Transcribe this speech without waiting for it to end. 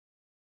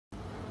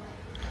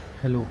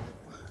Hello,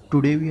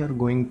 today we are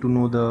going to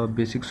know the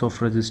basics of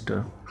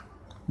resistor.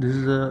 This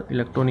is a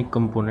electronic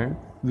component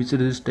which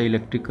resists the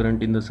electric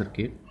current in the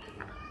circuit,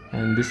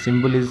 and this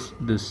symbol is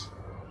this,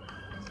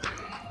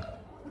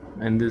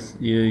 and this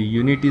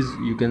unit is,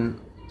 you can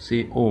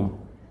say, ohm.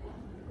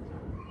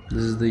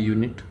 This is the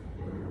unit.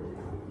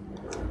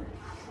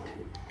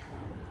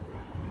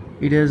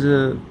 It has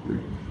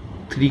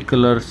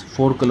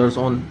four colors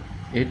on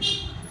it.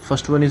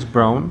 First one is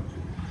brown,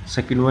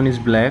 second one is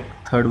black,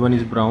 third one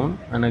is brown,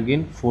 and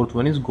again fourth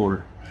one is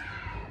gold.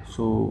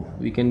 So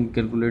we can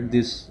calculate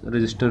this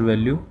resistor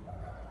value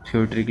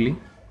theoretically.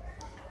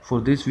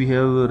 For this we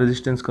have a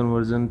resistance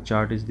conversion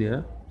chart is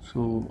there.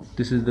 So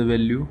this is the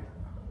value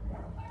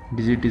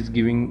digit is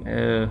giving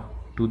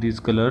to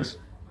these colors.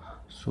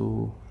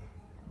 So,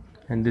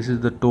 and this is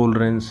the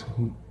tolerance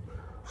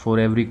for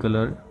every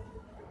color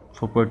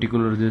for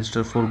particular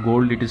resistor. For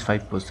gold it is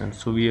 5%,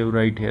 so we have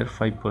right here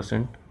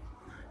 5%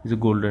 is a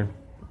golden.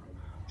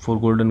 For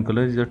golden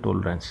color is the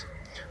tolerance.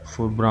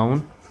 For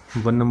brown,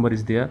 one number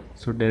is there,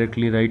 so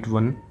directly write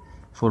 1.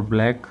 For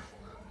black,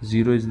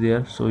 0 is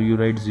there, so you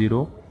write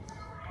 0.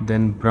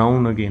 Then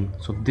brown again,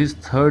 so this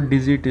third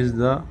digit is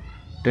the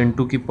 10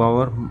 to the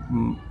power,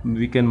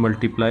 we can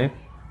multiply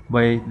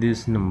by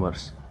these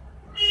numbers.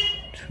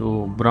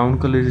 So brown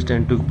color is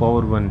 10 to the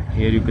power 1,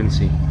 here you can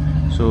see.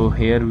 So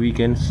here we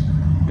can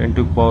 10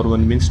 to the power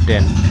 1 means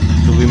 10,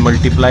 so we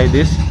multiply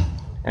this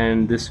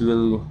and this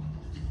will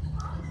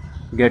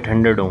get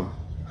 100 ohm.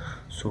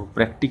 So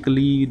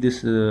practically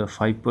this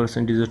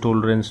 5% is a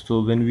tolerance,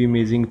 so when we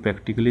measuring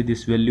practically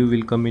this value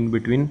will come in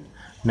between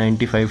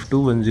 95 to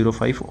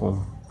 105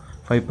 ohm,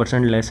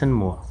 5% less and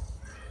more.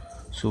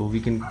 So we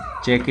can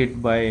check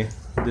it by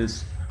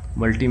this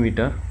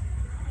multimeter.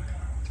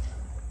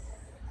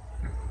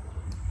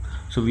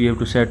 So we have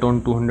to set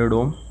on 200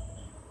 ohm.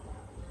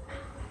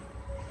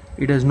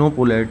 It has no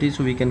polarity,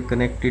 so we can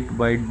connect it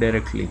by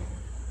directly.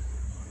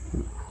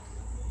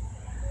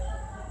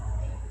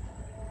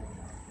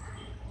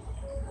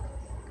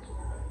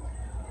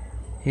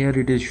 Here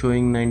it is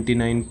showing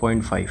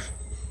 99.5.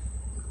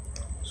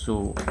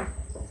 so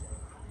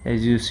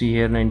as you see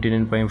here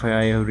 99.5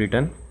 I have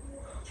written.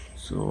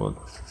 So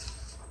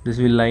this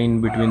will lie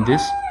in between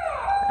this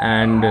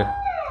and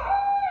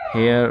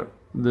here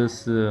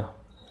this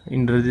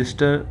in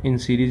resistor in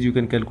series you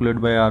can calculate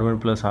by R1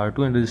 plus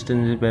R2, and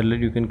resistance in parallel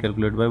you can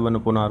calculate by 1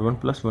 upon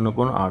R1 plus 1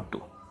 upon R2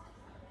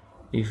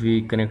 if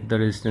we connect the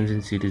resistance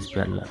in series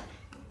parallel.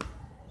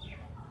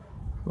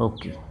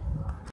 Okay.